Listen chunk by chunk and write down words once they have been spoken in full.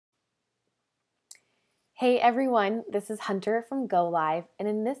Hey everyone, this is Hunter from Go Live, and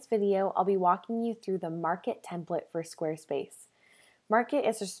in this video I'll be walking you through the Market template for Squarespace. Market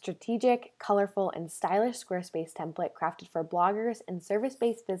is a strategic, colorful, and stylish Squarespace template crafted for bloggers and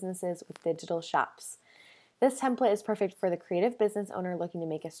service-based businesses with digital shops. This template is perfect for the creative business owner looking to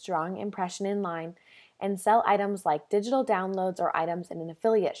make a strong impression online and sell items like digital downloads or items in an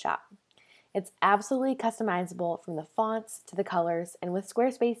affiliate shop. It's absolutely customizable from the fonts to the colors, and with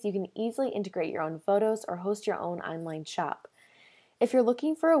Squarespace you can easily integrate your own photos or host your own online shop. If you're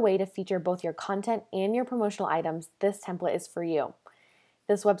looking for a way to feature both your content and your promotional items, this template is for you.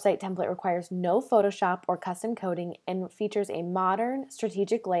 This website template requires no Photoshop or custom coding and features a modern,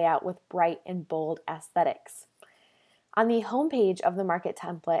 strategic layout with bright and bold aesthetics. On the home page of the Market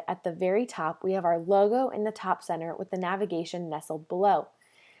template, at the very top, we have our logo in the top center with the navigation nestled below.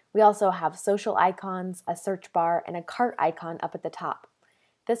 We also have social icons, a search bar, and a cart icon up at the top.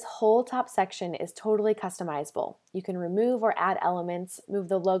 This whole top section is totally customizable. You can remove or add elements, move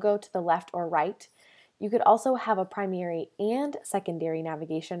the logo to the left or right. You could also have a primary and secondary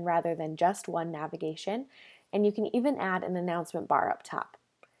navigation rather than just one navigation, and you can even add an announcement bar up top.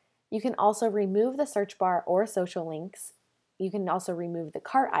 You can also remove the search bar or social links. You can also remove the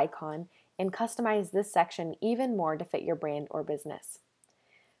cart icon and customize this section even more to fit your brand or business.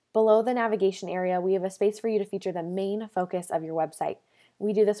 Below the navigation area, we have a space for you to feature the main focus of your website.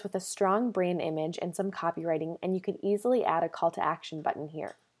 We do this with a strong brand image and some copywriting, and you could easily add a call to action button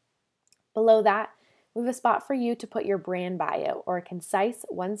here. Below that, we have a spot for you to put your brand bio, or a concise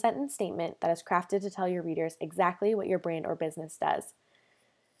one-sentence statement that is crafted to tell your readers exactly what your brand or business does.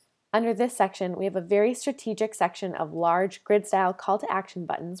 Under this section, we have a very strategic section of large grid-style call to action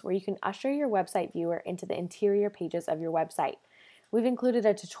buttons where you can usher your website viewer into the interior pages of your website. We've included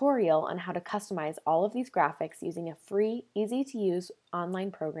a tutorial on how to customize all of these graphics using a free, easy-to-use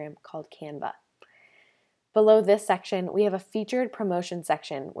online program called Canva. Below this section, we have a featured promotion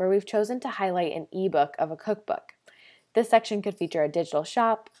section where we've chosen to highlight an ebook of a cookbook. This section could feature a digital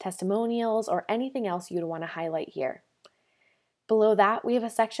shop, testimonials, or anything else you'd want to highlight here. Below that, we have a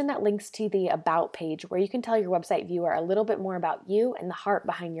section that links to the About page where you can tell your website viewer a little bit more about you and the heart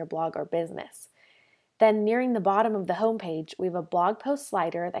behind your blog or business. Then nearing the bottom of the home page, we have a blog post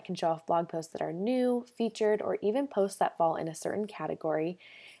slider that can show off blog posts that are new, featured, or even posts that fall in a certain category.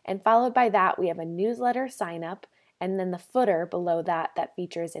 And followed by that, we have a newsletter sign up, and then the footer below that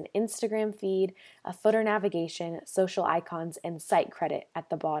features an Instagram feed, a footer navigation, social icons, and site credit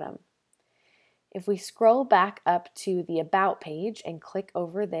at the bottom. If we scroll back up to the About page and click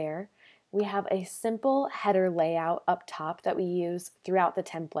over there, we have a simple header layout up top that we use throughout the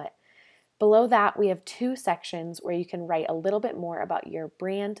template. Below that, we have two sections where you can write a little bit more about your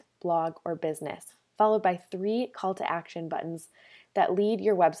brand, blog, or business, followed by 3 call to action buttons that lead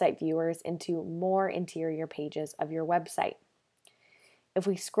your website viewers into more interior pages of your website. If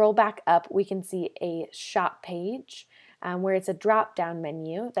we scroll back up, we can see a shop page where it's a drop-down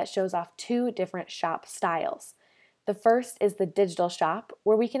menu that shows off 2 different shop styles. The first is the digital shop,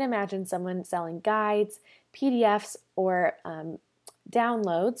 where we can imagine someone selling guides, PDFs, or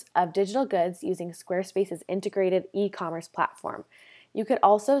downloads of digital goods using Squarespace's integrated e-commerce platform. You could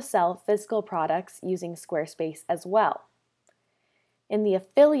also sell physical products using Squarespace as well. In the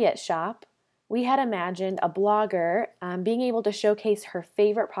affiliate shop, we had imagined a blogger being able to showcase her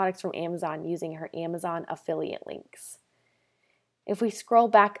favorite products from Amazon using her Amazon affiliate links. If we scroll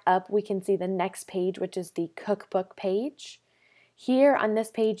back up, we can see the next page, which is the cookbook page. Here on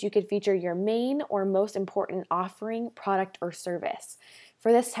this page, you could feature your main or most important offering, product, or service.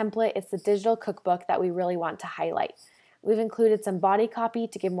 For this template, it's the digital cookbook that we really want to highlight. We've included some body copy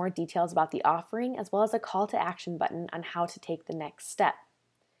to give more details about the offering, as well as a call to action button on how to take the next step.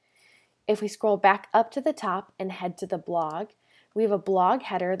 If we scroll back up to the top and head to the blog, we have a blog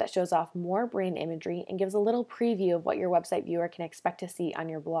header that shows off more brand imagery and gives a little preview of what your website viewer can expect to see on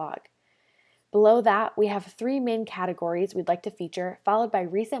your blog. Below that, we have 3 main categories we'd like to feature, followed by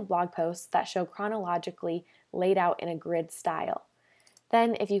recent blog posts that show chronologically laid out in a grid style.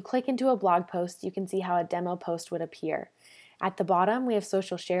 Then, if you click into a blog post, you can see how a demo post would appear. At the bottom, we have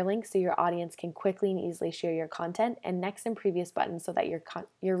social share links so your audience can quickly and easily share your content, and next and previous buttons so that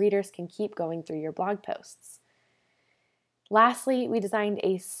your readers can keep going through your blog posts. Lastly, we designed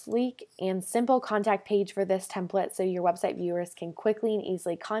a sleek and simple contact page for this template so your website viewers can quickly and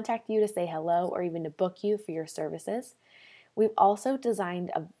easily contact you to say hello or even to book you for your services. We've also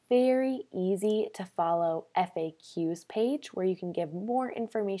designed a very easy to follow FAQs page where you can give more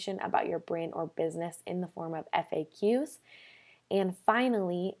information about your brand or business in the form of FAQs. And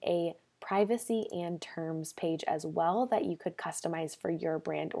finally, a privacy and terms page as well that you could customize for your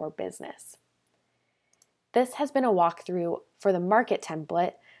brand or business. This has been a walkthrough for the market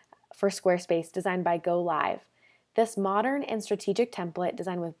template for Squarespace designed by Go Live. This modern and strategic template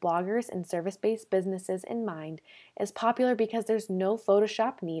designed with bloggers and service-based businesses in mind is popular because there's no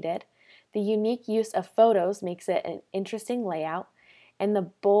Photoshop needed. The unique use of photos makes it an interesting layout, and the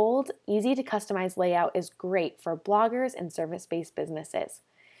bold, easy to customize layout is great for bloggers and service-based businesses.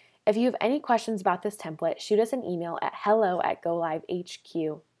 If you have any questions about this template, shoot us an email at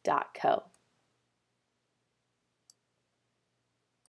hello@golivehq.co.